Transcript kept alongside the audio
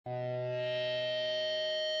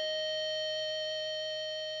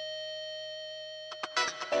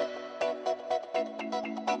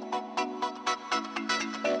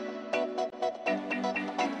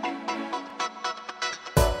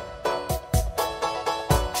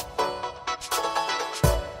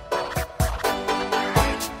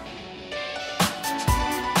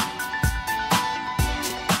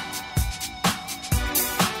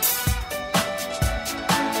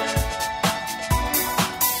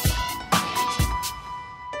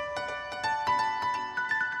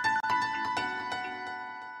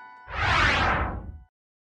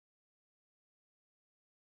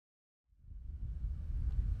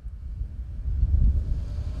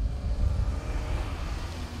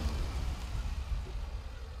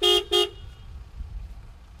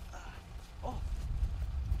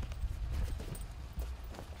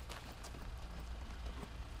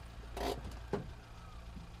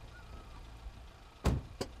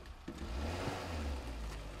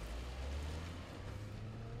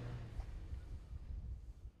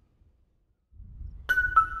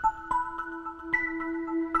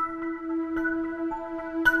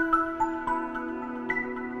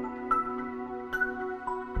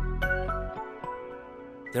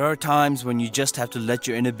There are times when you just have to let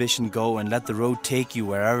your inhibition go and let the road take you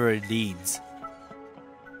wherever it leads.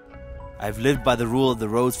 I've lived by the rule of the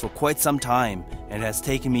roads for quite some time, and it has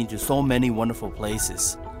taken me to so many wonderful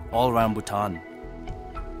places, all around Bhutan.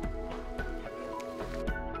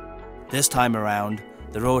 This time around,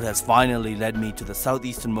 the road has finally led me to the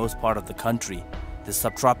southeasternmost part of the country, the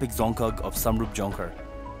subtropic Dzongkhar of Samdrup Jongkhar.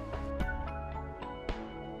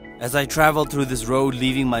 As I traveled through this road,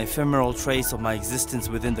 leaving my ephemeral trace of my existence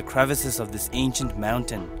within the crevices of this ancient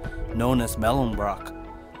mountain, known as Melonbrock,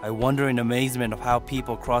 I wonder in amazement of how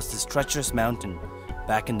people crossed this treacherous mountain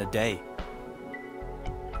back in the day.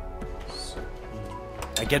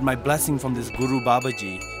 I get my blessing from this Guru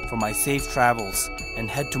Babaji for my safe travels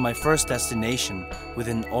and head to my first destination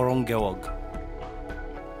within Orongewog,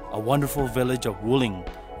 a wonderful village of Wuling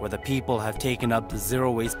where the people have taken up the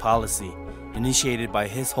zero-waste policy initiated by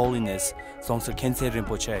His Holiness Songse Khyentse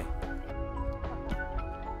Rinpoche.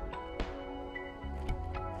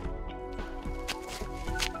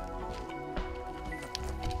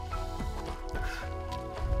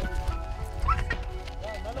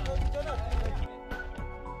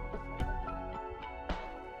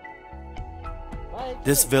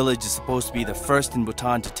 This village is supposed to be the first in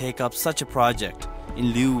Bhutan to take up such a project in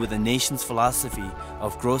lieu with the nation's philosophy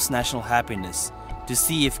of gross national happiness, to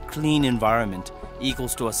see if clean environment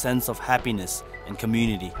equals to a sense of happiness and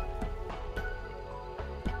community.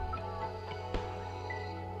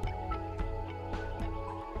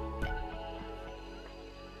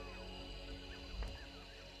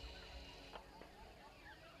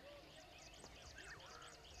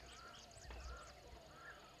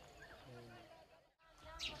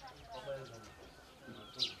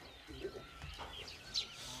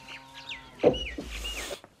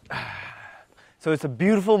 So it's a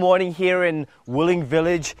beautiful morning here in Wuling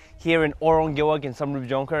village, here in Orongewog in Samdrup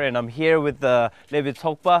Jongkhar, and I'm here with Levi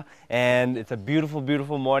Tsokpa, and it's a beautiful,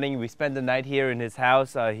 beautiful morning. We spent the night here in his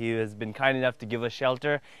house. He has been kind enough to give us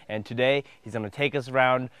shelter, and today he's going to take us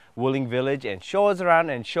around Wuling village and show us around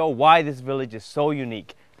and show why this village is so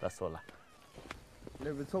unique. That's all.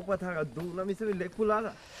 Levi Tsokpa thaga dungnami se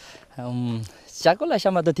lekpulala. Chakola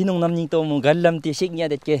sama to tinung namning to mo gallam ti siknya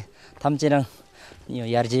detke thamcherang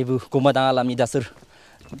yarjebu komada alamni dasur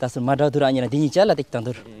madadur anyana dini chala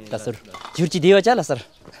tiktandur dasur jurchi dewa chala sir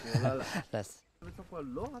das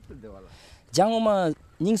jangoma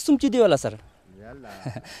ning sumchi dewa sir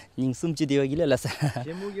ning sumchi dewa gila sir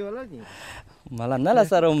mala nala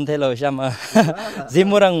sir thelo sama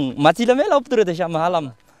zemorang machila mela opturo de sama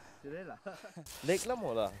halam leklam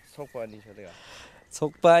hola sokpa ni chodega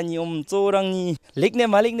sokpa ni chorang ni lekne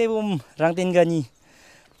malik ne rangten gani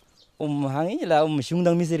hangi la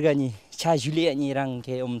shungdang misir gani cha juli ani rang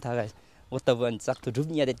ke thaga otaban sak to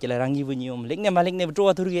dubnya det kela rangi buni lekne malik ne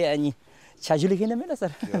bro turge ani cha juli kena mela sir.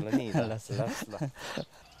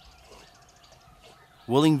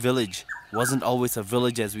 Wuling village wasn't always a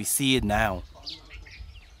village as we see it now.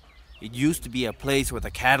 It used to be a place where the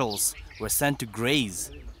cattle were sent to graze,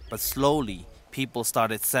 but slowly people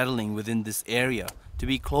started settling within this area to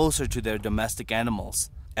be closer to their domestic animals,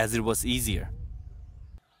 as it was easier.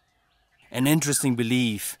 An interesting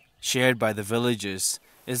belief shared by the villagers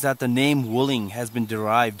is that the name Wuling has been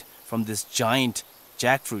derived from this giant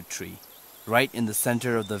jackfruit tree right in the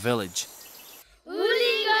center of the village.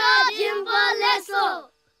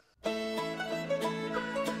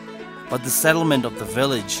 But the settlement of the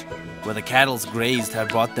village, where the cattle grazed, had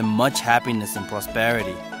brought them much happiness and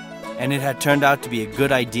prosperity, and it had turned out to be a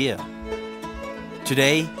good idea.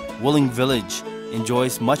 Today, Wuling village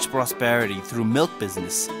enjoys much prosperity through milk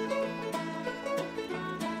business.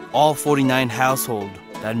 All 49 households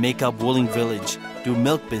that make up Wuling village do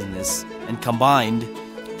milk business, and combined,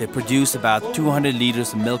 they produce about 200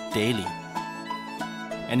 liters of milk daily.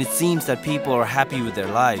 And it seems that people are happy with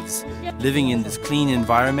their lives, living in this clean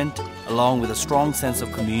environment along with a strong sense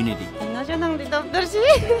of community.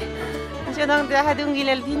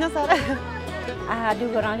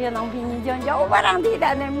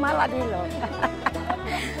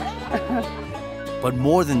 But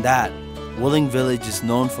more than that, Wuling village is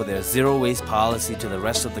known for their zero-waste policy to the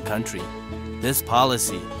rest of the country. This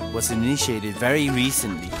policy was initiated very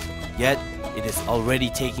recently, yet it is already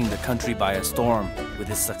taking the country by a storm with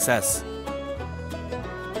its success.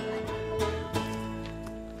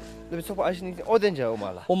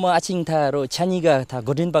 Oma aching tharo chaniga tha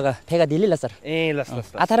godin paga thega dilila sir.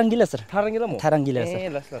 Atharang gila sir. Tharang gila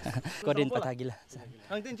sir. Godin patha gila.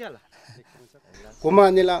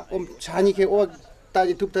 Koma nila chani ke o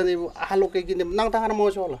taji tuptani ahalo ke gine nang ta hana mo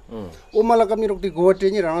chola omala kamni rokti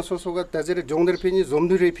goateni rana sosoga tajere jongder phini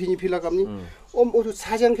zomdure phini phila kamni oru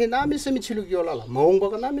sajang ke nami semi chilugi ola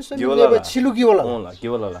maungba ka nami semi neba chilugi ola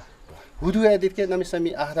giwala hudu edit ke nami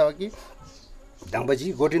semi ahda ki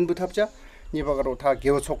dangbaji godin buthapcha nibagaro tha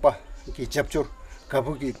geo chokpa ki japchur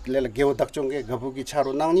gabugi lela geo dakchongge gabugi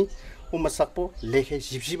charo nangni sakpo lekhe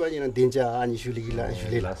jipsibani na denja ani shuligila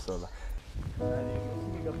shulela sola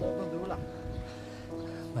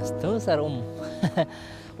Masto sar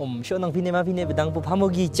shonang pine ma pine bedang pu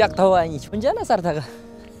pamogi jak tawa ani chunjana sar thaga.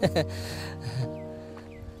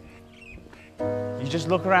 You just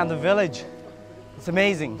look around the village. It's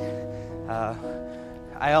amazing.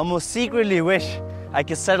 I almost secretly wish I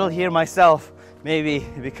could settle here myself, maybe,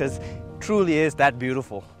 because it truly is that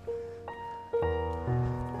beautiful.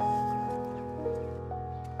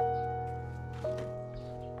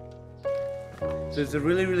 So it's a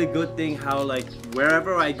really, really good thing how, like,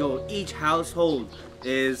 wherever I go, each household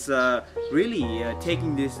is really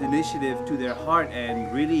taking this initiative to their heart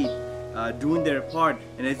and really doing their part.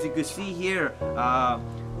 And as you can see here,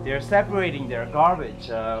 they're separating their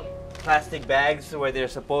garbage. Plastic bags where they're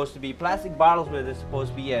supposed to be, plastic bottles where they're supposed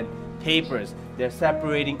to be, and papers. They're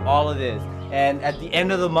separating all of this. And at the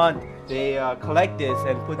end of the month, they collect this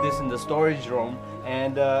and put this in the storage room.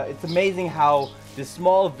 And it's amazing how this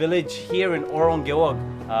small village here in Orongewog,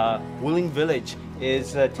 Wuling village,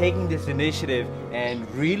 is taking this initiative and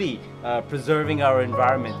really preserving our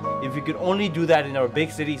environment. If we could only do that in our big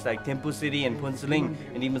cities like Thimphu City and Phuntsling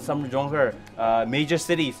and even Samdrup Jongkhar, major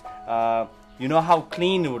cities, you know how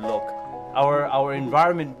clean it would look. Our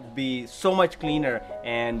environment would be so much cleaner.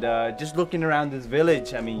 And just looking around this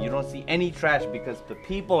village, I mean, you don't see any trash because the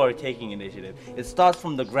people are taking initiative. It starts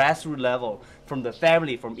from the grassroots level, from the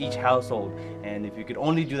family, from each household. And if you could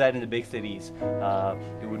only do that in the big cities,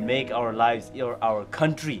 it would make our lives, or our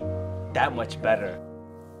country, that much better.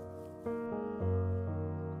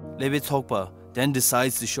 Lebe Tsokpa then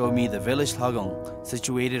decides to show me the village Lhagong,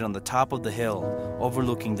 situated on the top of the hill,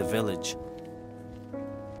 overlooking the village.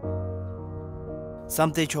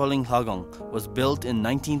 Sangye Choiphel Lhagong was built in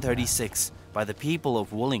 1936 by the people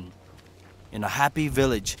of Wuling. In a happy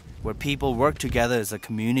village where people work together as a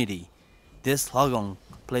community, this Lhagong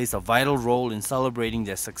plays a vital role in celebrating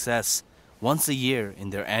their success once a year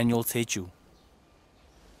in their annual Techu.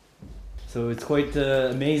 So it's quite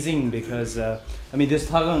amazing because, I mean, this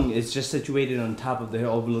Lhagong is just situated on top of the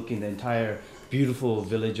hill overlooking the entire beautiful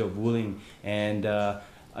village of Wuling. And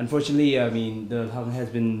unfortunately, I mean, the Lhagong has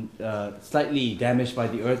been slightly damaged by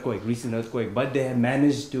the earthquake, recent earthquake, but they have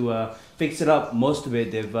managed to fix it up, most of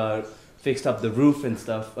it. They've fixed up the roof and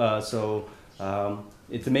stuff, so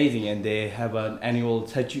it's amazing. And they have an annual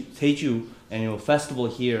Techu annual festival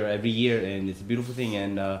here every year, and it's a beautiful thing.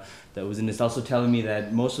 And that was, and it's also telling me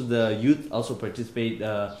that most of the youth also participate.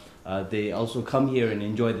 They also come here and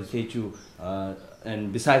enjoy the Techu.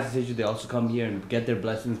 And besides the Techu, they also come here and get their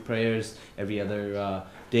blessings, prayers every other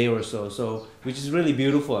day or so. So, which is really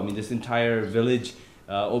beautiful. I mean, this entire village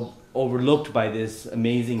overlooked by this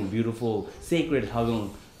amazing, beautiful, sacred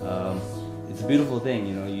Lhagong. It's a beautiful thing,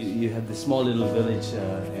 you know. You have this small little village,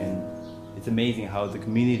 and it's amazing how the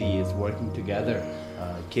community is working together.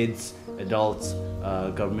 Kids, adults,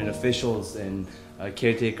 government officials, and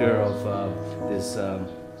caretaker of this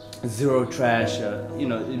zero trash. You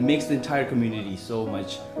know, it makes the entire community so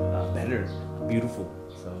much better, beautiful.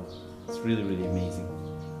 So it's really, really amazing.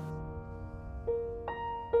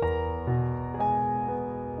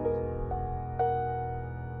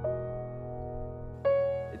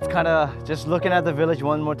 It's kind of, just looking at the village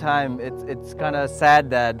one more time, it's kind of sad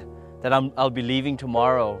that I'll be leaving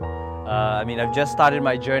tomorrow. I mean, I've just started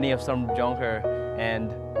my journey of Samdrup Jongkhar,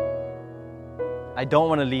 and I don't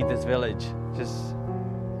want to leave this village.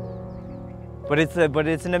 But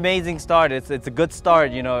it's an amazing start. It's a good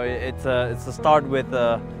start, you know. It's a start with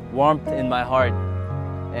warmth in my heart,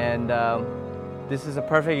 and this is a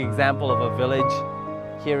perfect example of a village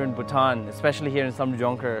here in Bhutan, especially here in Samdrup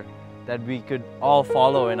Jongkhar, that we could all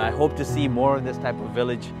follow. And I hope to see more of this type of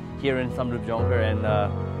village here in Samdrup Jongkhar. And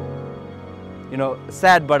you know,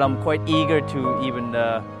 sad, but I'm quite eager to even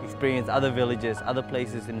experience other villages, other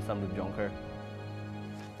places in Samdrup Jongkhar.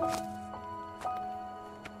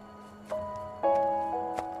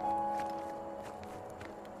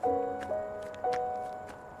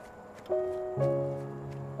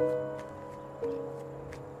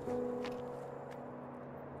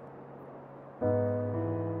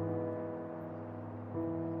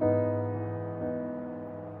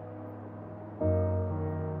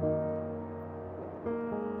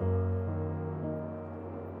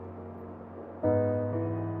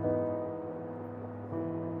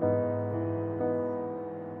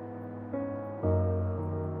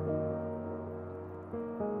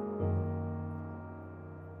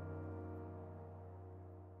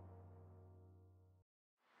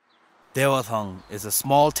 Dewathong is a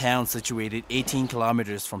small town situated 18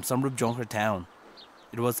 kilometers from Samdrup Jongkhar town.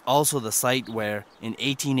 It was also the site where, in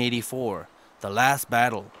 1884, the last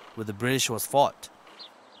battle with the British was fought.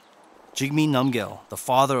 Jigme Namgyal, the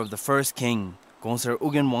father of the first king, Gongser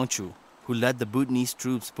Ugen Wangchu, who led the Bhutanese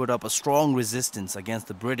troops, put up a strong resistance against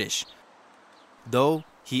the British, though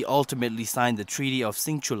he ultimately signed the Treaty of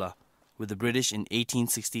Singchula with the British in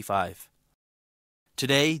 1865.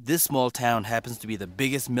 Today, this small town happens to be the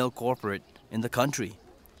biggest milk corporate in the country.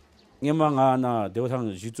 Ngemangana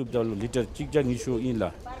Dewathong YouTube dalu liter cikjang isu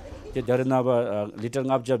inla. Te darnaba liter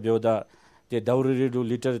ngabja bioda te dauriru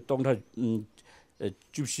liter tongtha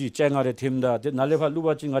chupsi chengare thimda te nalefa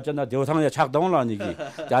luba chi ngachana Dewathong ya chakdong la nigi.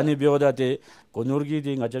 Dani bioda te konurgi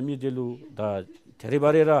di ngachami delu da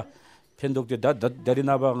theribarera pendokte da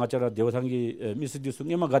darinaba ngachara Dewathongi misidi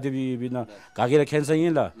sungema gadebi bina gagera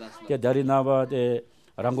kensangila te darinaba te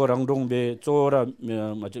rango rangdong be chora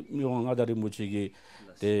miong adari muchigi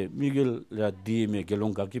te miguel la di me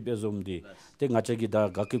gelong gaki pezum di te ngachagi da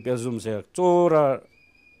gaki pezum se chora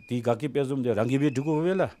di gaki pezum de rangi be dugo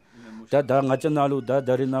vela da ngachanalu da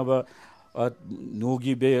darinaba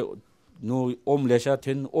nogi be no om lesha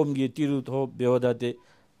ten om gi tiru tho beoda te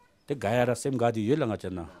gayara sem gadi yela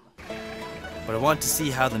ngachana. But I want to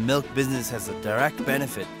see how the milk business has a direct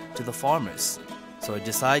benefit to the farmers. So I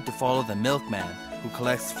decide to follow the milkman who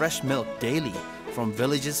collects fresh milk daily from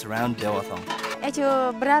villages around Dewathong.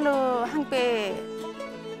 Echo bralo hangpe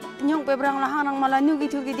nyong pe brang la hanang mala nyugi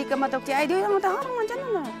thugi di kamatok chi ai do yang ta hanang man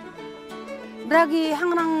channa bragi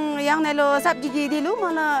hangrang yang nelo sabji gi dilu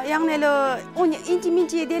mala yang nelo un inchi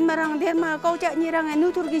minchi den marang den ma kau cha ni rang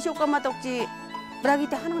nu turgi shok kamatok chi bragi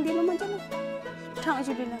ta hanang dilu man channa thang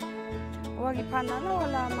ju dila wagi phana la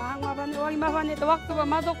wala ma ma ban wagi ma ban to waktu ba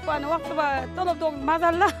madok pa no waktu ba tolop dog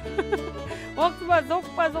mazalla waktu ba zok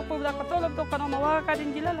pa da tolop dog kana ma wa ka din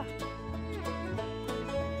dilala.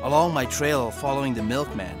 Along my trail following the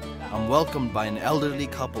milkman, I'm welcomed by an elderly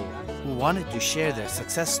couple who wanted to share their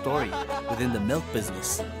success story within the milk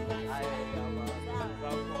business.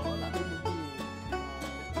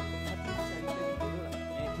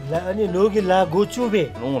 La ani nogi la gochube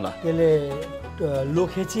nongla tele lo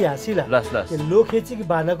khechi asila te lo khechi ki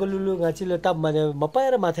bana ko lulu ngachi le tab mane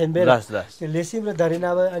mapaira mathen be te lesim la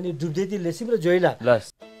darina ba ani dubdeti lesim la joila.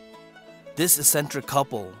 This eccentric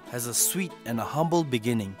couple has a sweet and a humble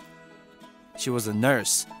beginning. She was a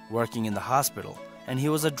nurse working in the hospital, and he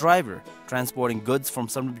was a driver transporting goods from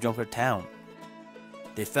Samdrup Jongkhar town.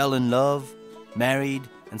 They fell in love, married,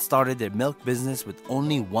 and started their milk business with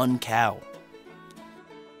only one cow.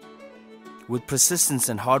 With persistence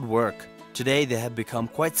and hard work, today they have become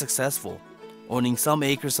quite successful, owning some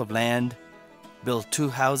acres of land, built 2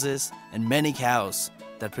 houses, and many cows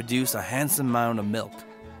that produce a handsome amount of milk.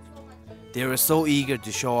 They were so eager to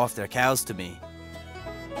show off their cows to me.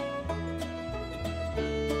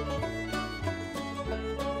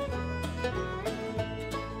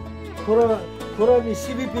 Kora ni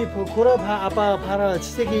CBP kora bha apa phara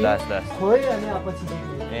chisegi koi ani apa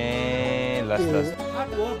chisegi last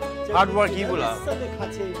hard work ibula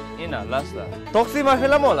ina last toxi ma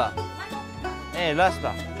phela mola last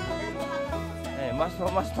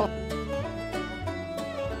masto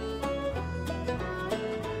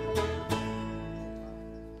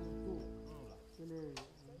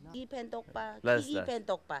pentokpa kiki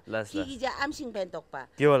pentokpa kiki ja amsing pentokpa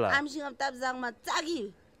amsing am tabjang ma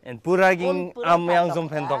chagi and puraging am yang zum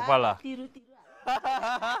pentokpa la tiru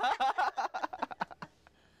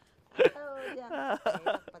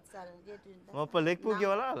ma palek pu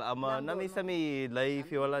gyola ama nami sami lai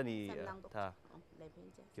fiola ni tha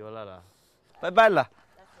gyola la bye bye la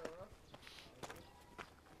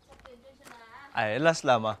ai las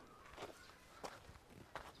lama.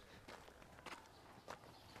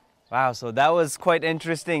 Wow, so that was quite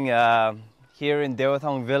interesting here in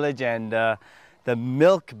Dewathong village, and the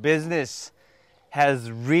milk business has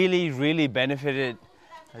really benefited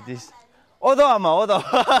this. Although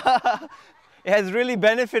it has really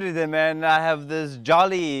benefited them, and I have this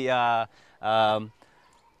jolly Madam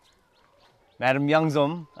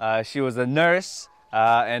Youngzom. She was a nurse,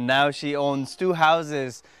 and now she owns 2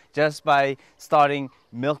 houses just by starting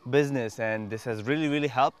milk business, and this has really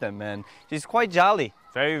helped them, and she's quite jolly.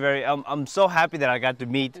 Very, I'm so happy that I got to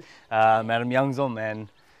meet Madam Youngzom, and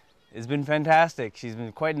it's been fantastic. She's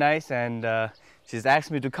been quite nice, and she's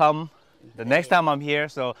asked me to come the next time I'm here,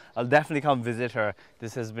 so I'll definitely come visit her.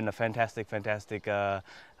 This has been a fantastic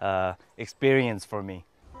experience for me.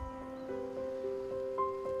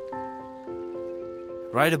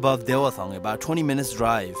 Right above Dewathong, about 20 minutes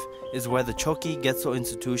drive, is where the Choki Getso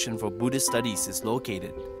Institution for Buddhist Studies is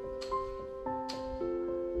located.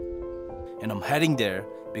 and I'm heading there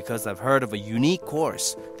because I've heard of a unique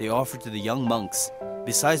course they offer to the young monks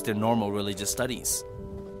besides their normal religious studies.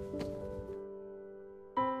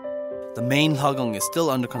 The main lhagong is still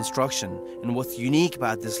under construction, and what's unique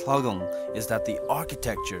about this lhagong is that the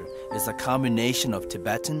architecture is a combination of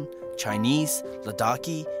Tibetan, Chinese,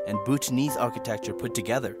 Ladakhi, and Bhutanese architecture put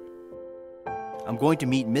together. I'm going to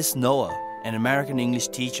meet Miss Noah, an American English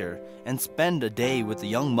teacher, and spend a day with the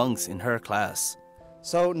young monks in her class.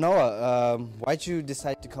 So Noah, why'd you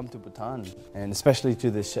decide to come to Bhutan, and especially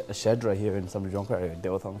to the Shedra here in Samdrup Jongkhar area,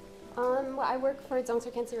 Deothong? Well, I work for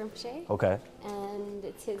Dzongtsar Khyentse Rinpoche. Okay. And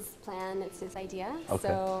it's his plan, it's his idea. Okay.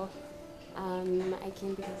 So I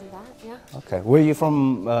came because of that, yeah. Okay. Where are you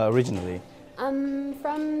from originally?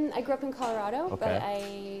 I grew up in Colorado, Okay. but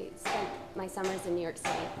I spent my summers in New York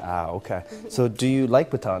City. Ah, okay. So do you like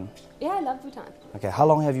Bhutan? Yeah, I love Bhutan. Okay. How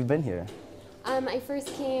long have you been here? I first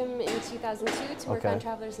came in 2002 to work Okay. on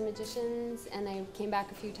Travelers and Magicians, and I came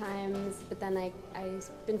back a few times, but then I've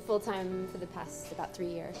been full-time for the past about 3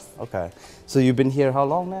 years. Okay. So you've been here how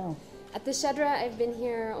long now? At the Shedra, I've been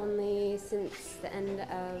here only since the end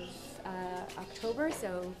of October,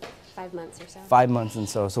 so 5 months or so. 5 months and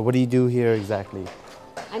so. So what do you do here exactly?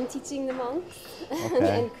 I'm teaching the monks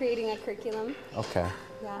Okay. and creating a curriculum. Okay.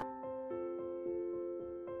 Yeah.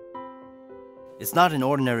 It's not an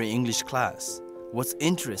ordinary English class. What's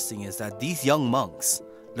interesting is that these young monks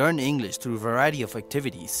learn English through a variety of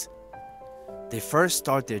activities. They first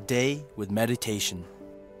start their day with meditation.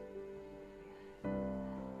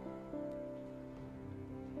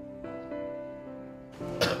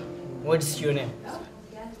 What's your name?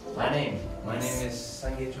 My name is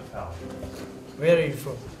Sangye Choiphel. Where are you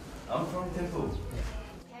from? I'm from Thimphu.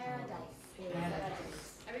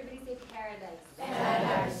 Paradise. Everybody say paradise.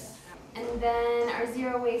 Paradise. And then our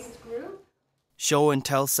zero waste group. Show and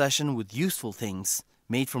tell session with useful things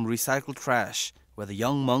made from recycled trash, where the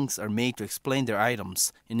young monks are made to explain their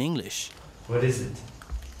items in English. What is it?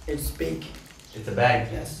 It's big. It's a bag?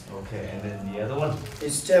 Yes. Okay, and then the other one?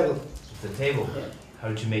 It's table. It's a table? Yeah. How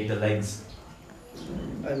did you make the legs?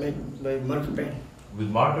 I made by marker pen. With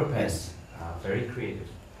marker pen? Yes. Ah, very creative.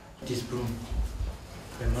 This broom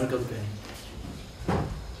by marker pen.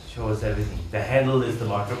 Show us everything. The handle is the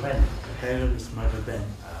marker pen? The handle is marker pen.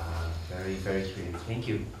 Ah, very, very creative. Thank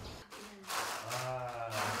you.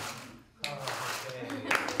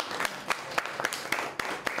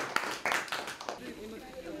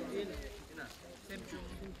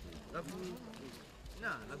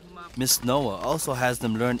 Miss Noah also has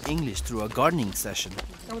them learn English through a gardening session.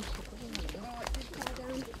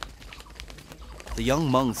 The young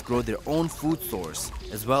monks grow their own food stores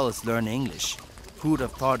as well as learn English. Who would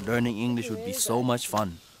have thought learning English would be so much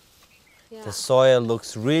fun? Yeah. The soil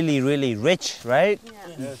looks really, really rich, right?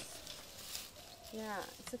 Yeah. Yeah,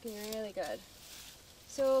 it's looking really good.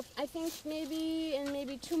 So I think maybe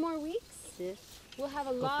in 2 more weeks, we'll have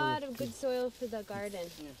a lot of good soil for the garden.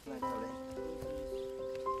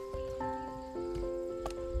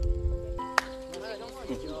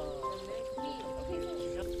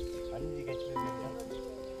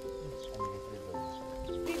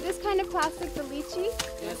 This kind of plastic, the lychee,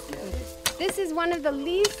 this is one of the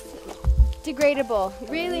least degradable,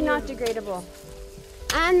 really not degradable,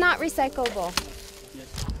 and not recyclable.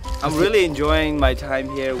 I'm really enjoying my time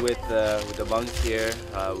here with the monks here.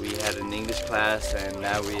 We had an English class, and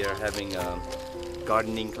now we are having a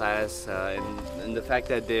gardening class, and the fact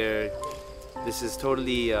that this is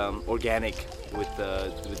totally organic with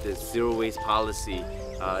the zero waste policy.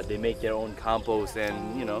 They make their own compost,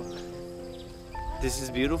 and you know, this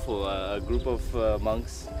is beautiful. A group of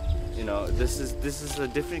monks. You know, this is a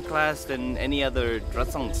different class than any other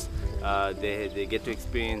drasangs. They get to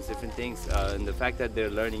experience different things, and the fact that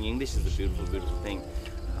they're learning English is a beautiful, beautiful thing.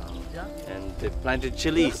 And they've planted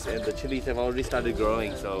chilies, and the chilies have already started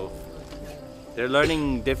growing. So they're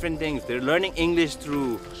learning different things. They're learning English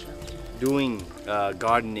through doing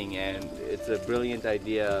gardening, and it's a brilliant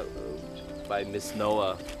idea by Miss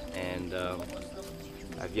Noah. And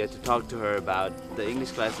I've yet to talk to her about the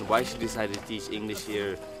English class and why she decided to teach English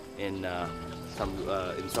here in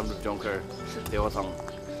Samdrup Jongkhar, Deothong.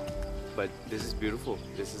 But this is beautiful.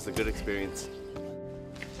 This is a good experience.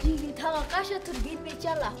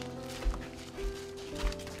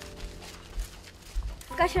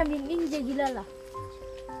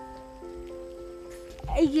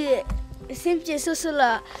 Semche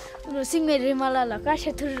sosula no singme remala la ka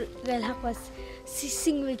shathur gal hakwas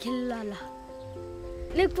singme khilla la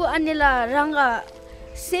lekpo anila ranga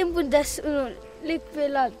sempun das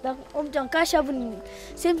lekpela ta omjang ka shabun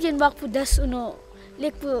semchen bakpu das uno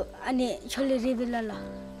lekpo ane chole rebela la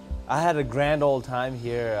I had a grand old time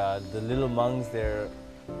here. The little monks, they're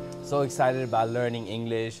so excited about learning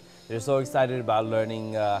English. They're so excited about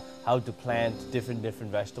learning how to plant different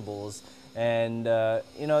vegetables. And,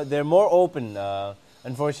 you know, they're more open.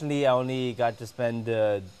 Unfortunately, I only got to spend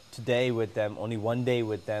today with them, only one day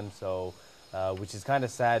with them, so which is kind of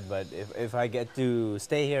sad. But if I get to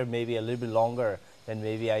stay here maybe a little bit longer, then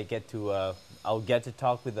maybe I'll get to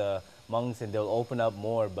talk with the monks and they'll open up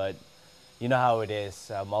more. But you know how it is.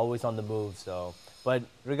 I'm always on the move. So, but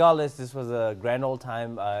regardless, this was a grand old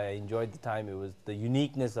time. I enjoyed the time. It was the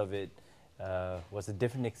uniqueness of it was a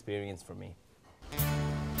different experience for me.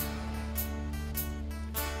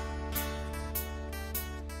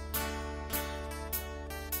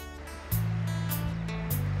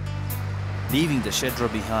 Leaving the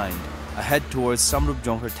Shedra behind, I head towards Samdrup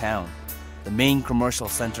Jongkhar town, the main commercial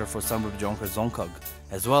center for Samdrup Jongkhar Dzongkhag,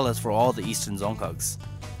 as well as for all the eastern Dzongkhags.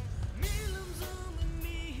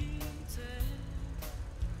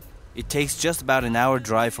 It takes just about an hour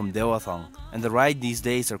drive from Dewathang, and the ride these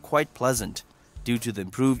days are quite pleasant due to the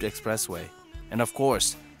improved expressway. And of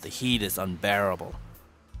course, the heat is unbearable.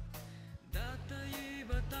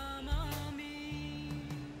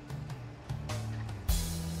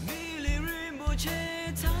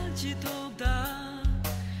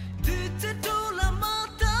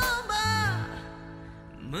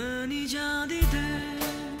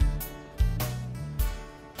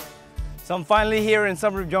 So I'm finally here in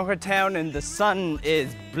Samdrup Jongkhar town and the sun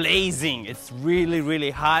is blazing. It's really, really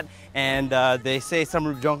hot, and they say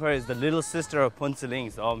Samdrup Jongkhar is the little sister of Phuntsiling.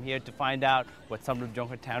 So I'm here to find out what Samdrup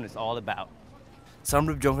Jongkhar town is all about.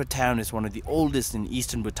 Samdrup Jongkhar town is one of the oldest in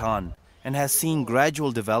eastern Bhutan and has seen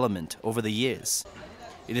gradual development over the years.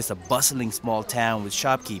 It is a bustling small town with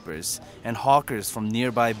shopkeepers and hawkers from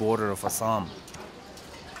nearby border of Assam.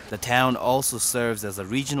 The town also serves as a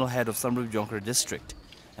regional head of Samdrup Jongkhar district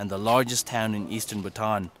and the largest town in eastern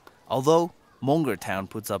Bhutan, although Mongar town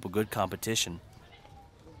puts up a good competition.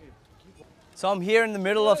 So I'm here in the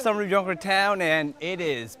middle of Samdrup Jongkhar town and it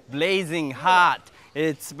is blazing hot.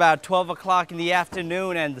 It's about 12 o'clock in the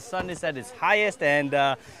afternoon and the sun is at its highest, and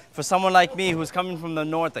for someone like me who's coming from the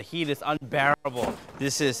north, the heat is unbearable.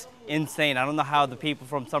 This is insane. I don't know how the people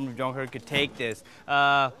from Samdrup Jongkhar could take this.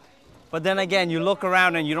 But then again, you look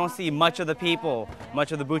around and you don't see much of the people,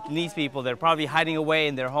 much of the Bhutanese people. They're probably hiding away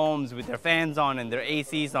in their homes with their fans on and their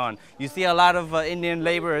ACs on. You see a lot of Indian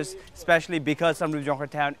laborers, especially because Samdrup Jongkhar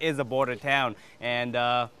town is a border town, and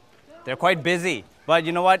they're quite busy. But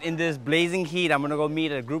you know what? In this blazing heat, I'm gonna go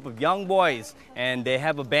meet a group of young boys, and they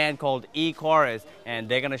have a band called E-Chorus, and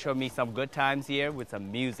they're gonna show me some good times here with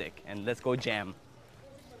some music. And let's go jam.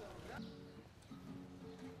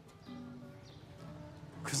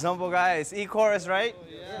 Kuzumbo guys, E-Chorus, right?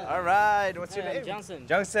 Yeah. All right, what's your name? Johnson.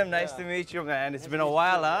 Johnson, nice to meet you, man. It's been a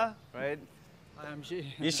while, huh? Right? I'm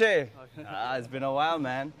Shi. Yishe? It's been a while,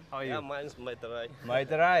 man. How are you? Yeah, mine's Maitarai.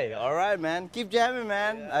 Maitarai. All right, man. Keep jamming,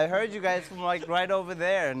 man. Yeah. I heard you guys from like right over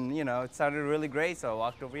there, and you know, it sounded really great, so I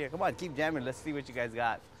walked over here. Come on, keep jamming. Let's see what you guys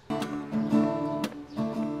got.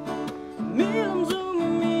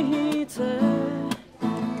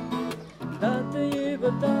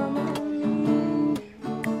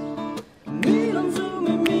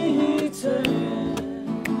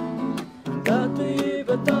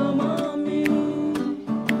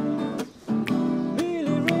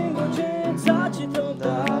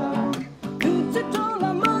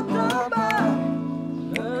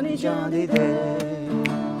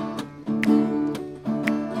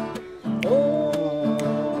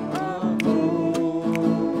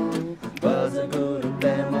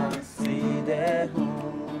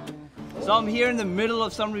 So I'm here in the middle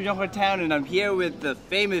of Samdrup Jongkhar town, and I'm here with the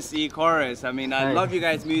famous E-Chorus. I mean, I love you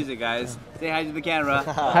guys' music, guys. Say hi to the camera.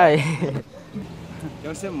 Hi.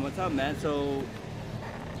 Yo, Sim, what's up, man? So,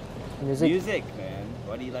 music, man.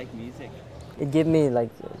 Why do you like music? It gave me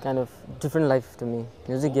like kind of different life to me.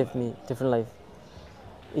 Music gave me different life.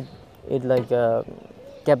 It like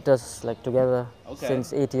kept us like together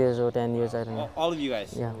since 8 years or 10 years, I don't know. All of you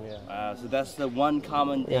guys. Yeah. So that's the one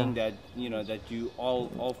common thing that you know that you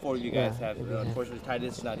all four of you guys have. Unfortunately,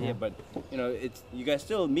 Titus is not here, but you know it's you guys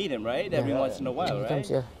still meet him, right? Every once in a while, right?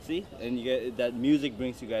 Yeah. See, and you get that music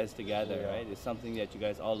brings you guys together, right? It's something that you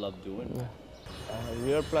guys all love doing.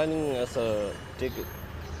 We are planning as a take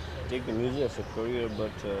the music as a career,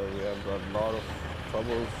 but we have got a lot of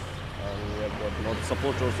troubles. And we have got a lot of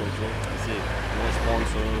supporters also. I see, no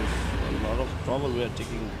sponsors, a lot of trouble we are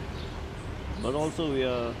taking. But also we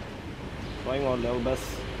are trying our level best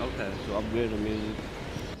to upgrade the music.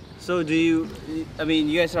 So do you, I mean,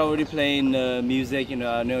 you guys are already playing music, you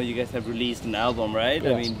know, I know you guys have released an album, right?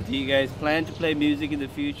 Yeah. I mean, do you guys plan to play music in the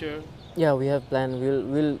future? Yeah, we have planned.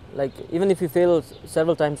 We'll like, even if we fail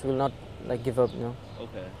several times, we'll not like give up, you know.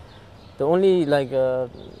 Okay. The only like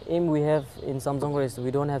aim we have in Samdrup Jongkhar is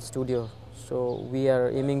we don't have studio. So we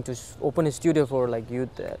are aiming to open a studio for like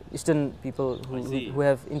youth, Eastern people who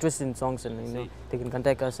have interest in songs, and you know, they can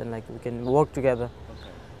contact us and like we can work together.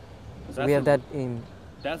 Okay. So we have that aim.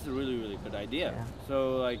 That's a really, really good idea. Yeah.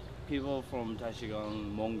 So like people from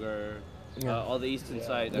Tashigang, Mongar, Yeah. all the eastern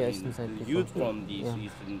side, Yeah, I eastern side mean, people. youth from these Yeah.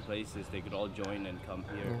 eastern places, they could all join and come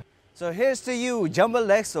here. Yeah. So here's to you, Jumble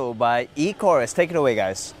Lexo by E-Chorus. Take it away,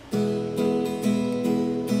 guys.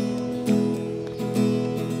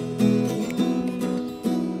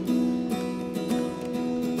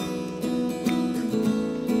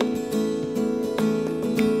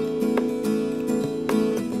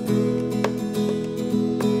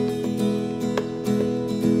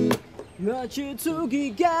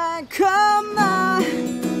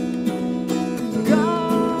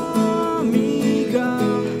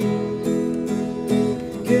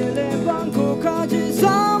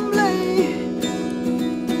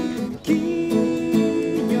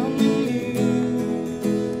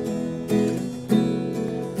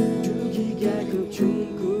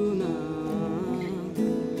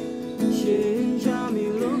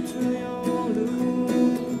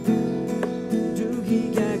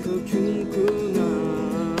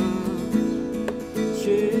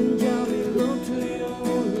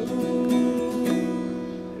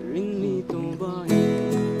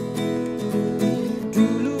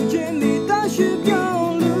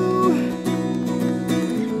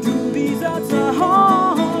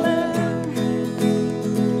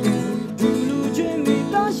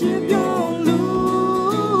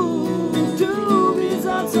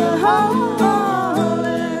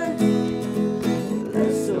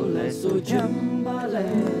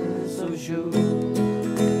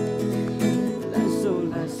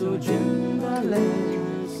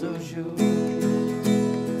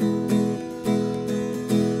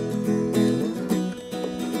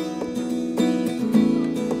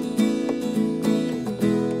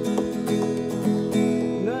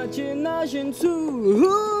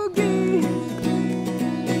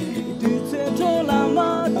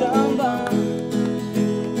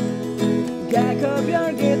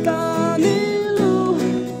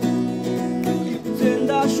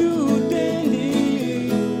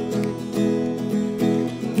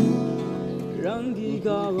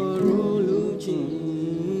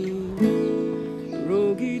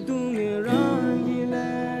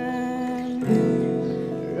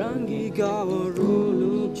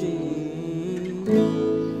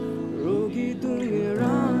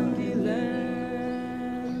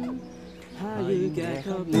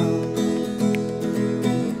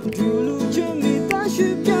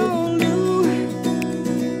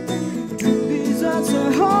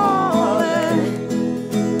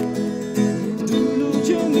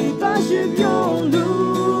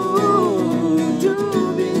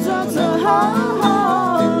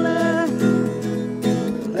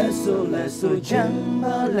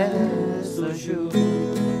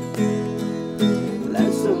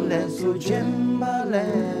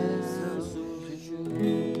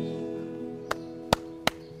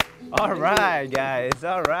 All right, guys.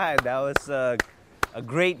 All right, that was a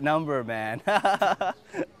great number, man.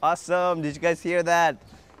 Awesome. Did you guys hear that?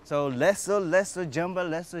 So leso jumba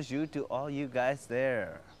leso ju to all you guys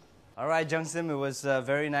there. All right, Jungsim, it was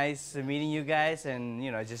very nice meeting you guys and,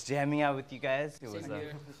 you know, just jamming out with you guys. It was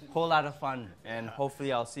a whole lot of fun, and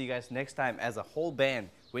hopefully I'll see you guys next time as a whole band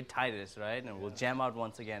with Titus, right? And we'll jam out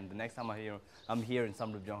once again the next time I'm here in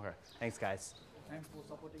Samdrup Jongkhar. Thanks, guys. Thanks for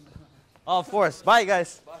supporting. Oh, of course. Bye,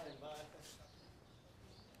 guys. Bye.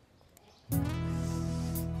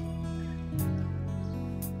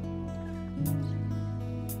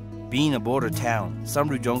 Being a border town,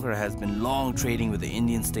 Samdrup Jongkhar has been long trading with the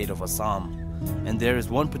Indian state of Assam, and there is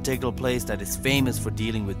one particular place that is famous for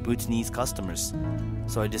dealing with Bhutanese customers.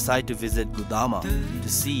 So I decided to visit Gudama to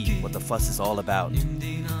see what the fuss is all about.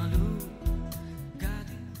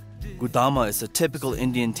 Gudama is a typical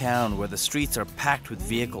Indian town where the streets are packed with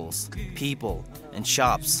vehicles, people, and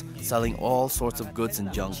shops selling all sorts of goods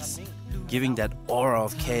and junks, giving that aura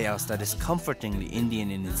of chaos that is comfortingly Indian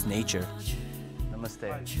in its nature. Namaste.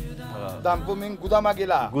 Dampuming Gudama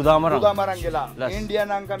gila. Gudamarang gila. Indian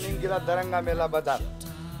angka mingila daranga mela badar.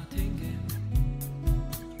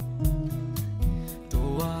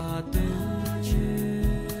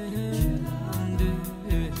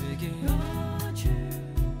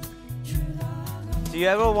 Do you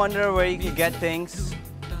ever wonder where you can get things?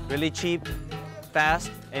 really cheap,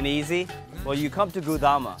 fast, and easy? Well, you come to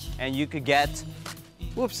Gudama and you could get,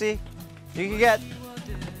 whoopsie, you could get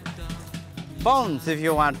phones if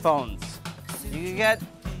you want phones. You could get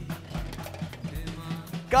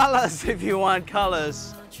colors if you want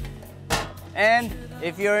colors. And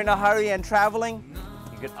if you're in a hurry and traveling,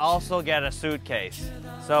 you could also get a suitcase.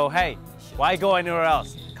 So hey, why go anywhere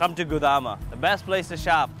else? Come to Gudama, the best place to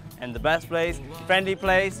shop, and the best place, friendly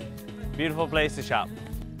place, beautiful place to shop.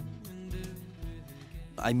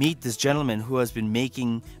 I meet this gentleman who has been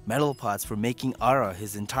making metal pots for making ara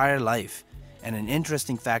his entire life. And an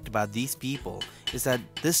interesting fact about these people is that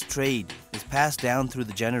this trade is passed down through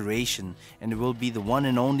the generation, and it will be the one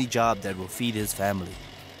and only job that will feed his family.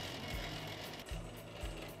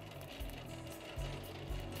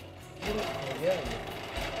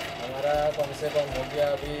 हमारा कम से कम हो गया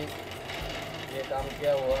अभी ये काम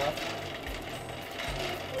किया हुआ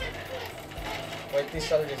 35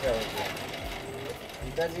 साल जैसा हो गया।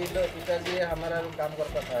 पिताजी हमारा काम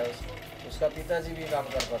करता था, उसका पिताजी भी काम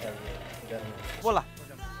करता था घर में। Bola,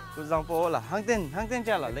 kuzang po bola. Hangten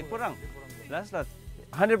chala, like kurang. That's not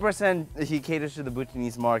 100%. He caters to the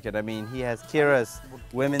Bhutanese market. I mean, he has kiras,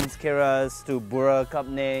 women's kiras to Bura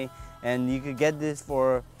Kapne, and you could get this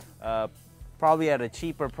for probably at a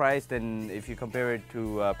cheaper price than if you compare it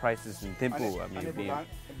to prices in Thimphu. I mean,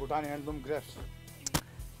 Bhutan handloom grapes.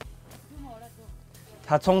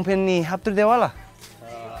 다 총편이 합들대와라.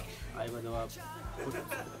 I was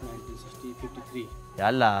 1960, 53.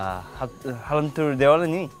 Yalla, halumtur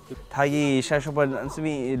dewa라니. 타기 샤쇼반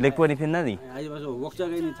안스미 렉보니 핀나니. I was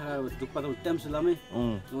work자가니 타 죽바도 땜슬라메.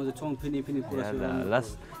 너도 총편이 뿌라서.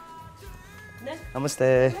 Las.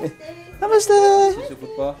 Namaste. Namaste.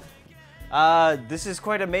 This is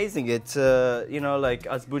quite amazing. It's you know, like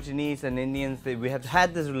us Bhutanese and Indians, we have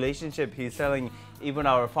had this relationship. He's telling even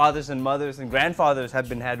our fathers and mothers and grandfathers have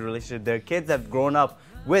had relationship. Their kids have grown up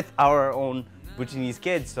with our own Bhutanese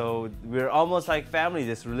kids, so we're almost like family.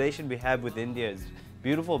 This relation we have with India is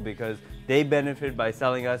beautiful because they benefit by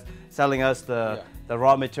selling us the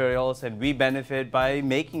raw materials, and we benefit by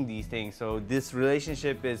making these things. So this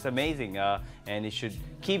relationship is amazing, and it should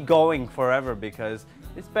keep going forever because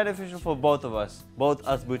it's beneficial for both of us, both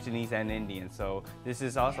us Bhutanese and Indians. So this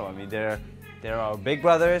is awesome. I mean, they're our big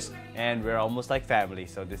brothers, and we're almost like family.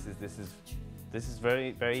 So this is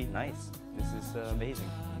very, very nice. This is amazing.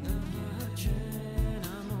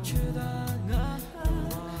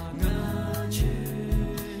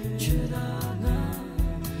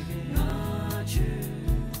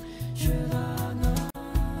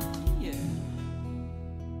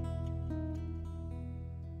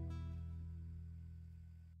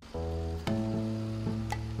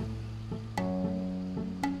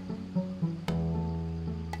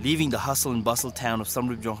 Leaving the hustle and bustle town of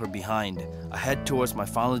Samdrup Jongkhar behind, I head towards my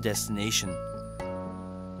final destination.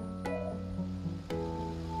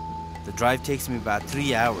 The drive takes me about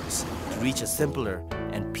 3 hours to reach a simpler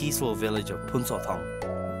and peaceful village of Phunsothong,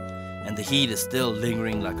 and the heat is still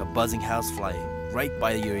lingering like a buzzing housefly right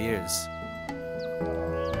by your ears.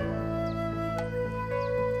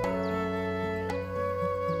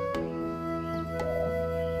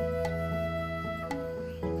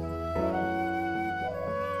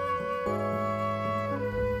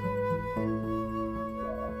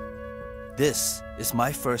 This is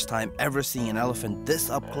my first time ever seeing an elephant this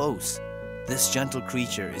up close. This gentle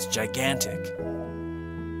creature is gigantic.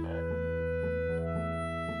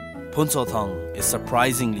 Phunsothong is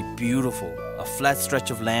surprisingly beautiful, a flat stretch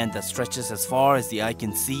of land that stretches as far as the eye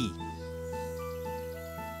can see.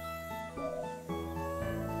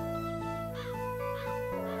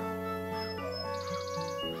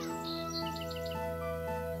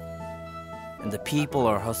 And the people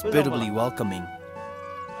are hospitably welcoming.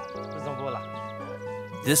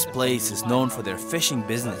 This place is known for their fishing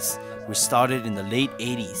business, which started in the late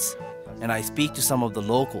 80s, and I speak to some of the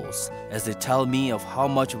locals as they tell me of how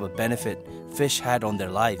much of a benefit fish had on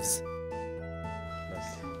their lives.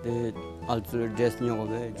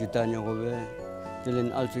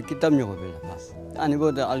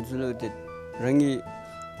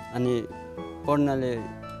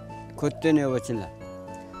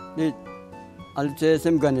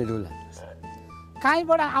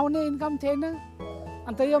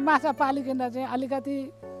 अन्त यो माछा पालिकन चाहिँ अलिकति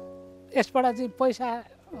यसबाट चाहिँ पैसा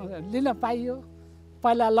लिन पाइयो।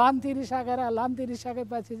 पहिला loan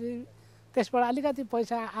तिरिसकेपछि चाहिँ त्यसबाट अलिकति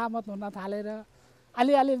पैसा आमद हुन थालेर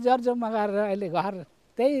अलि जर्जम्मा गरेर अहिले घर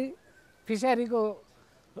त्यही फिशरीको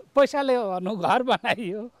पैसाले भनौँ घर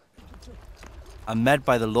बनाइयो। I'm met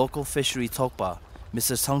by the local fishery Thokpa,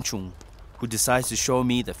 Mr. Sangchung, who decides to show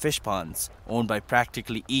me the fish ponds owned by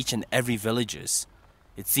practically each and every villagers.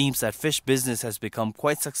 It seems that fish business has become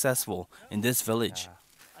quite successful in this village.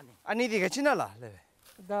 Napier grass.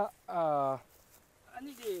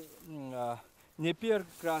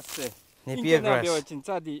 Napier grass.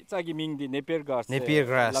 Napier grass. Napier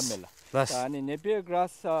grass. Napier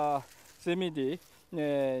grass semidi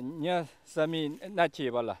nya sami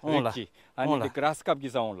nachi bala. Richi. Ani grass cup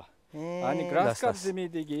gizaonla. Ani grass cup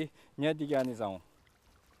semidi gi nya digani zaon.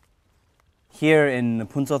 Here in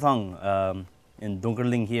Phuntshothang, in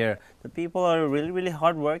Dongkarling here, the people are really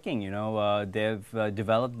hardworking. You know, they've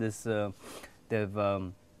developed this. They've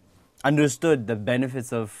understood the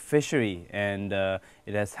benefits of fishery, and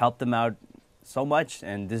it has helped them out so much.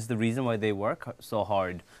 And this is the reason why they work so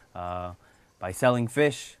hard. By selling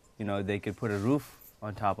fish, you know, they could put a roof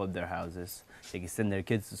on top of their houses. They can send their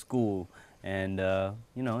kids to school, and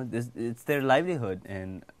you know, it's their livelihood.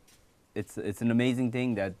 And it's an amazing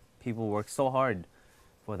thing that people work so hard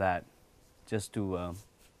for that, just to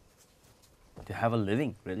have a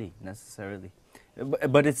living, really, necessarily.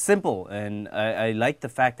 But it's simple, and I like the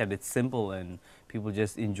fact that it's simple and people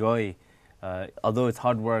just enjoy. Although it's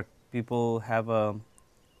hard work, people have a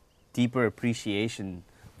deeper appreciation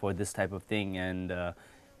for this type of thing. And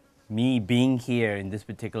me being here in this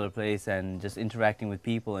particular place and just interacting with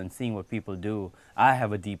people and seeing what people do, I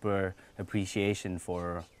have a deeper appreciation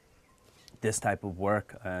for this type of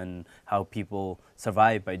work and how people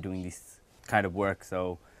survive by doing this kind of work.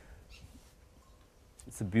 So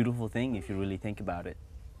it's a beautiful thing if you really think about it.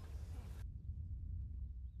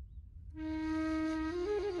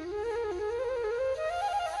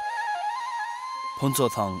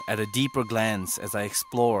 Phuntshothang, at a deeper glance as I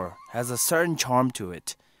explore, has a certain charm to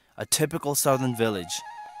it, a typical southern village,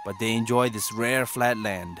 but they enjoy this rare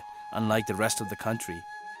flatland, unlike the rest of the country.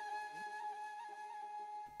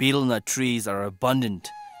 Betel nut trees are abundant,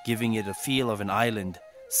 giving it a feel of an island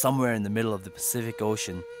somewhere in the middle of the Pacific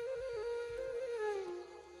Ocean.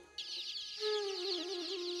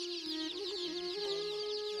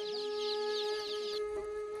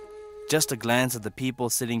 Just a glance at the people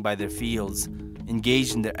sitting by their fields,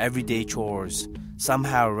 engaged in their everyday chores,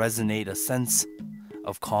 somehow resonate a sense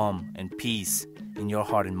of calm and peace in your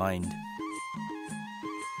heart and mind.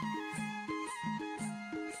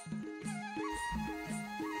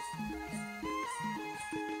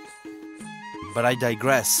 But I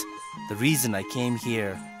digress. The reason I came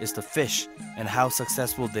here is to fish and how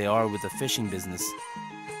successful they are with the fishing business.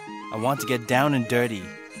 I want to get down and dirty,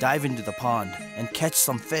 dive into the pond, and catch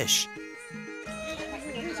some fish.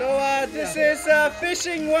 So this is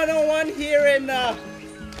Fishing 101 here in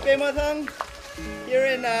Phuntshothang, here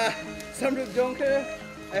in Samdrup Jongkhar.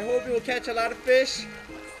 I hope you will catch a lot of fish.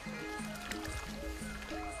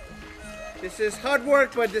 This is hard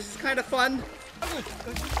work, but this is kind of fun.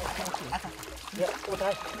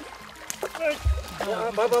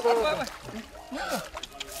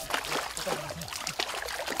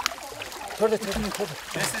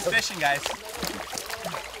 This is fishing, guys.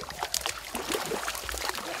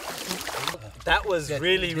 That was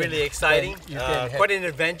really exciting. Quite an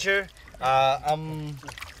adventure.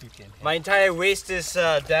 My entire waist is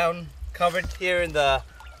down, covered here in the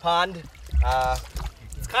pond.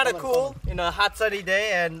 It's kind of cool in a hot sunny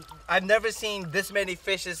day, and I've never seen this many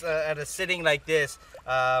fishes at a sitting like this.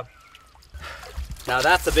 Now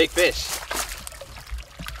that's a big fish.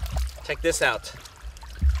 Check this out.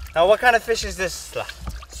 Now what kind of fish is this?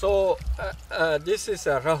 So this is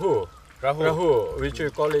a rahu. Rahu, which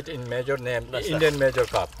we call it in major name, Indian major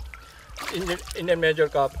carp. Indian major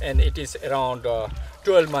carp, and it is around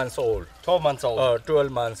 12 months old. 12 months old?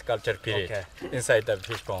 12 months culture period inside the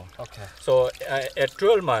fish pond. Okay. So at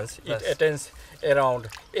 12 months, it attains around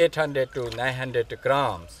 800 to 900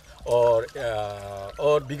 grams, or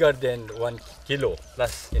bigger than 1 kilo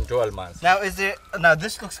in 12 months. Now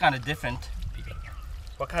this looks kind of different.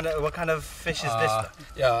 What kind of fish is this?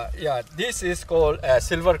 Yeah. This is called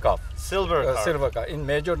silver carp. Silver carp. Silver carp. In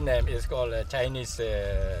major name is called Chinese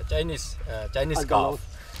carp.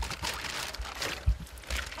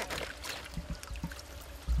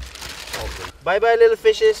 Okay. Bye bye, little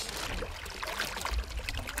fishes.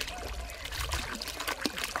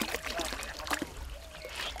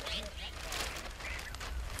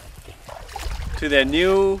 To their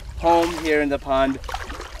new home here in the pond.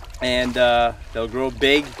 And they'll grow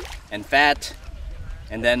big and fat,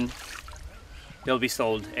 and then they'll be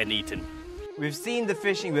sold and eaten. We've seen the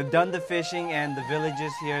fishing, we've done the fishing, and the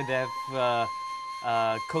villagers here, they've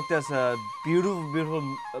cooked us a beautiful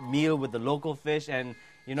meal with the local fish. And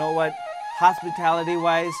you know what?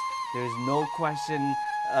 Hospitality-wise, there's no question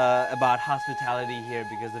about hospitality here,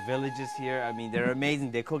 because the villages here, I mean, they're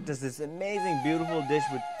amazing. They cooked us this amazing, beautiful dish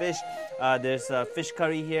with fish. There's fish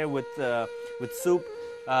curry here with soup,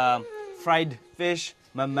 fried fish.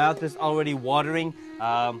 My mouth is already watering.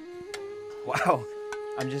 Wow,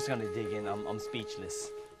 I'm just gonna dig in. I'm speechless.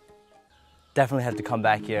 Definitely have to come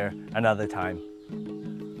back here another time.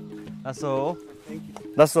 That's all. Thank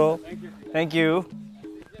you. That's all. Thank you. Thank you.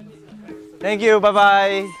 Thank you. Bye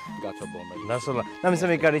bye. Gotcha, bomb. That's all.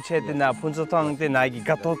 Nami kari chete na punso tang te na gi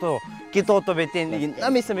gatoto kitoto beten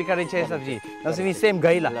nami kari che sabji. Nami same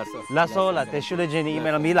gaila. La sola te shule jeni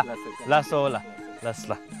imela mila. La sola.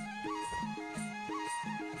 Lasla.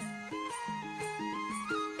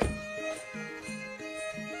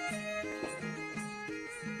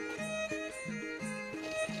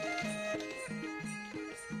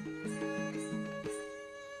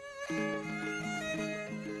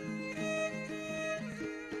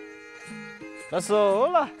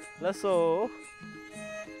 Lasso.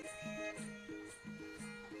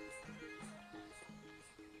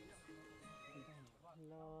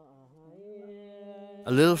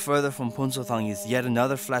 A little further from Phuntshothang is yet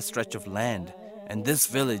another flat stretch of land, and this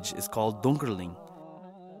village is called Dungkerling.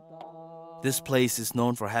 This place is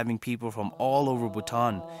known for having people from all over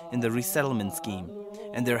Bhutan in the resettlement scheme,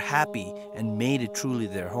 and they're happy and made it truly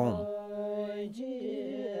their home.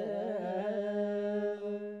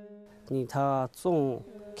 타 총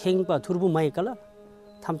캥바 투르부 마이칼라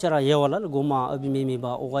탐차라 예월라 고마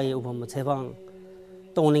어비메미바 오가이 우범 제방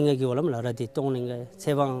똥링에 기월라 라디 똥링에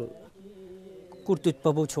제방 쿠르투트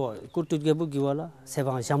바부 초 쿠르투트 게부 기월라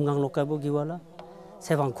세방 샴강 로카부 기월라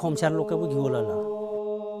세방 콤찬 로카부 기월라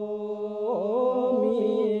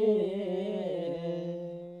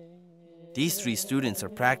These three students are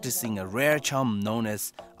practicing a rare chum known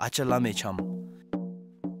as Achalame chum.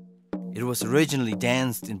 It was originally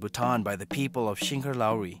danced in Bhutan by the people of Shinkhar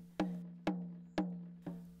Lauri.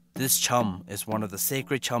 This chum is one of the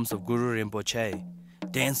sacred chums of Guru Rinpoche,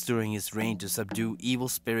 danced during his reign to subdue evil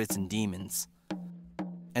spirits and demons.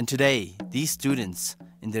 And today, these students,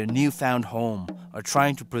 in their newfound home, are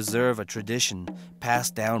trying to preserve a tradition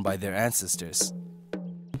passed down by their ancestors.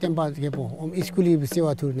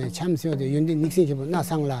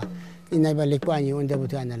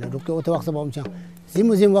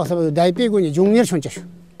 지무진 waksa dai peguni jungner chonchashu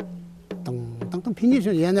tang phini so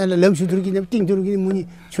yana lamshu durgi ne ting durgi muni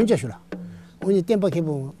chonchashula oni tempa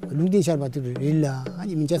kebo lungdin sharba tur illa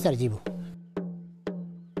ani mincha sar jibo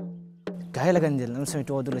gaila gandel namsami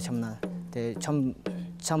to dul chamna te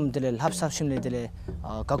cham dele lapsa shimle dele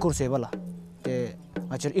gakur sebala te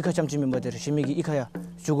achur ikha chamchimi moder shimigi ikhaya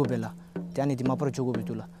jugubela te ani di mapro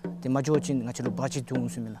jugubitula te majochin ngachulu bachi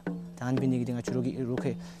dungsumela dan binigi dinga churugi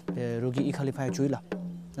ruke rogi ikhalifa chuila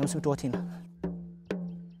namse totina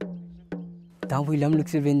dangui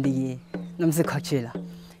lamlukse vendigi namse khachela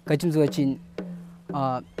kachum zuachin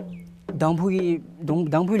dangui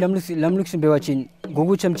lamlukse bewachin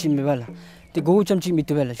gogu chamchi mebala te gogu chamchi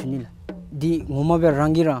mitbela shunila di ngomabe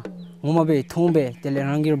rangira ngomabe thombe tele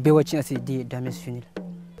rangira bewachin asi di damage shunila.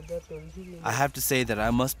 I have to say that I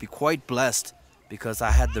must be quite blessed because I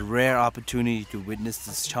had the rare opportunity to witness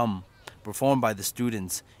this chum performed by the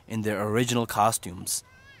students in their original costumes.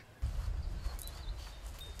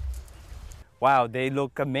 Wow, they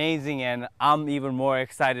look amazing, and I'm even more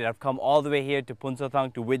excited. I've come all the way here to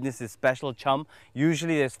Phuntshothang to witness this special chum.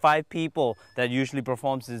 Usually there's 5 people that usually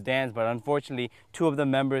performs this dance, but unfortunately 2 of the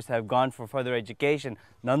members have gone for further education.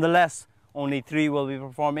 Nonetheless, only 3 will be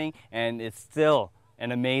performing, and it's still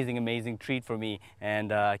an amazing treat for me,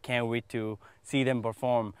 and I can't wait to see them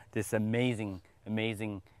perform this amazing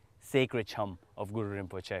sacred chum of Guru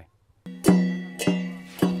Rinpoche.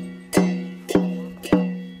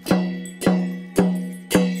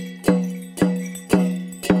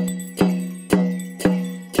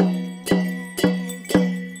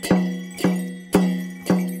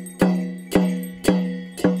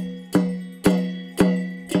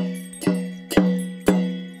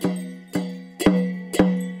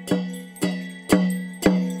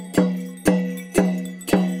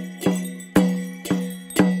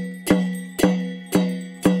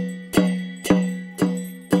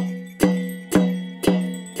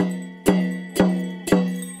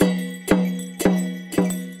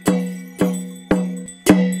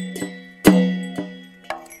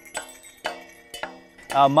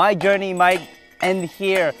 My journey might end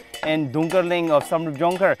here in Dungkerling of Samdrup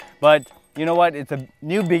Jongkhar, but you know what? It's a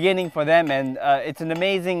new beginning for them, and it's an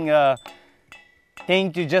amazing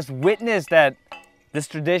thing to just witness that this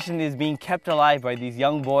tradition is being kept alive by these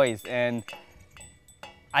young boys. And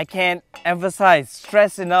I can't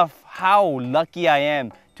stress enough how lucky I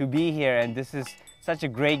am to be here, and this is such a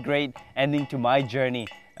great ending to my journey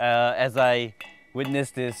as I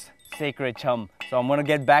witnessed this sacred chum. So I'm gonna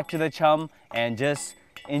get back to the chum and just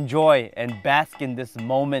enjoy and bask in this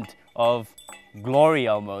moment of glory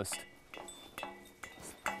almost.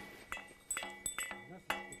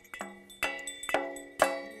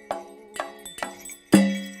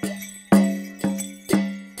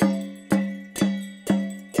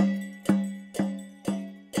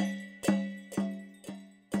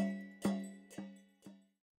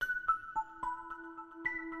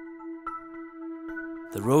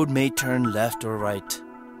 The road may turn left or right,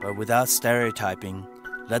 but without stereotyping,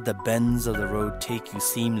 let the bends of the road take you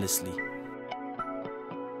seamlessly.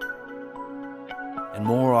 And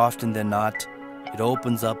more often than not, it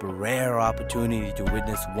opens up a rare opportunity to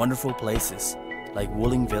witness wonderful places like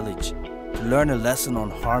Wuling Village, to learn a lesson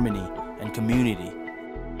on harmony and community,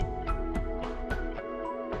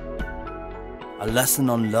 a lesson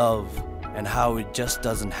on love and how it just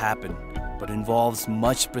doesn't happen, but involves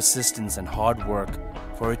much persistence and hard work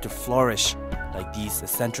for it to flourish like these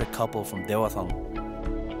eccentric couple from Dewathang.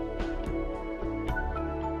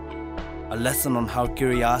 A lesson on how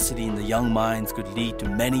curiosity in the young minds could lead to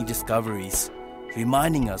many discoveries,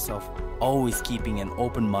 reminding us of always keeping an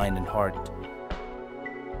open mind and heart.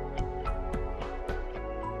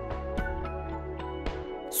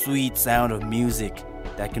 Sweet sound of music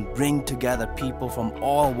that can bring together people from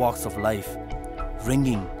all walks of life,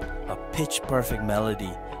 ringing a pitch-perfect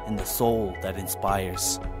melody in the soul that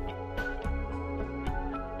inspires.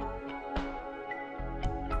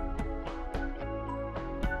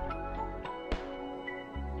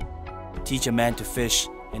 Teach a man to fish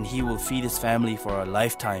and he will feed his family for a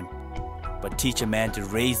lifetime. But teach a man to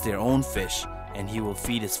raise their own fish and he will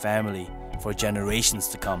feed his family for generations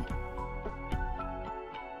to come.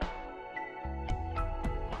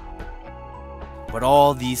 But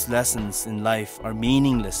all these lessons in life are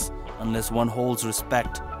meaningless unless one holds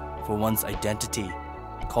respect for one's identity,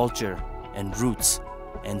 culture, and roots.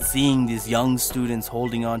 And seeing these young students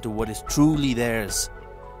holding on to what is truly theirs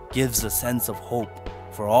gives a sense of hope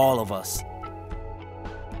for all of us.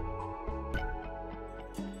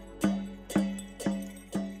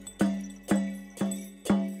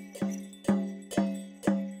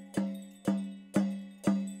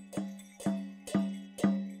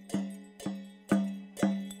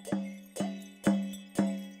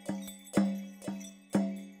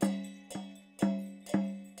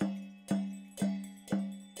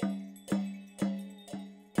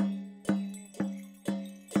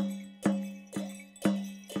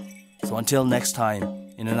 So until next time,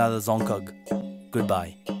 in another Dzongkhag,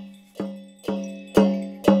 goodbye.